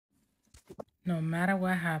No matter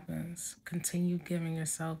what happens, continue giving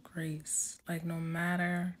yourself grace. Like, no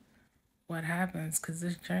matter what happens, because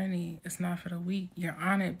this journey is not for the weak. You're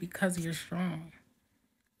on it because you're strong.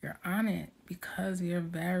 You're on it because you're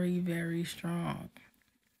very, very strong.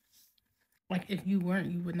 Like, if you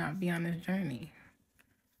weren't, you would not be on this journey.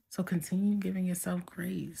 So continue giving yourself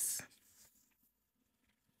grace.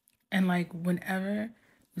 And like, whenever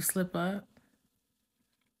you slip up,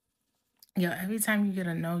 every time you get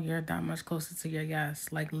a no, you're that much closer to your yes.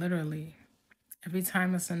 Like, literally. Every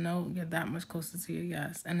time it's a no, you're that much closer to your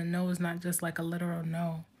yes. And a no is not just like a literal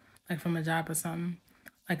no, like from a job or something.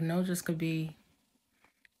 Like, no just could be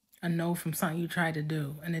a no from something you tried to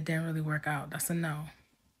do and it didn't really work out. That's a no.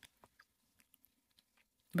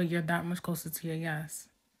 But you're that much closer to your yes.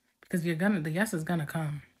 Because the yes is gonna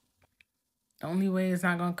come. The only way it's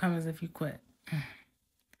not gonna come is if you quit.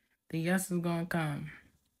 The yes is gonna come.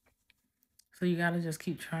 So you gotta just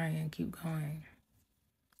keep trying, keep going,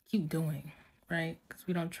 keep doing, right? Because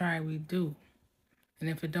we don't try, we do. And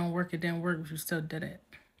if it don't work, it didn't work, but you still did it.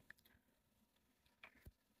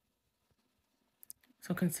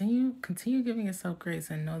 So continue giving yourself grace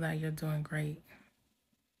and know that you're doing great.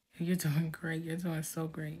 You're doing great. You're doing so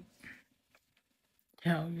great.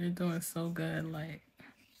 Yo, you're doing so good. Like,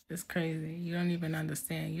 it's crazy. You don't even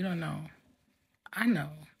understand. You don't know. I know.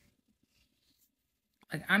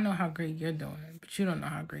 Like, I know how great you're doing, but you don't know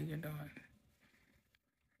how great you're doing.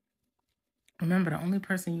 Remember, the only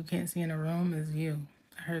person you can't see in a room is you.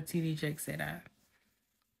 I heard TD Jake say that.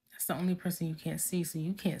 That's the only person you can't see, so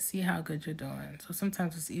you can't see how good you're doing. So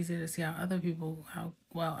sometimes it's easier to see how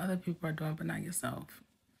well other people are doing, but not yourself.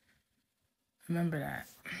 Remember that.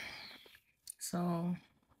 So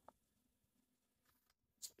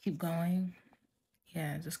keep going.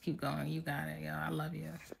 Yeah, just keep going. You got it, yo. I love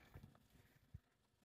you.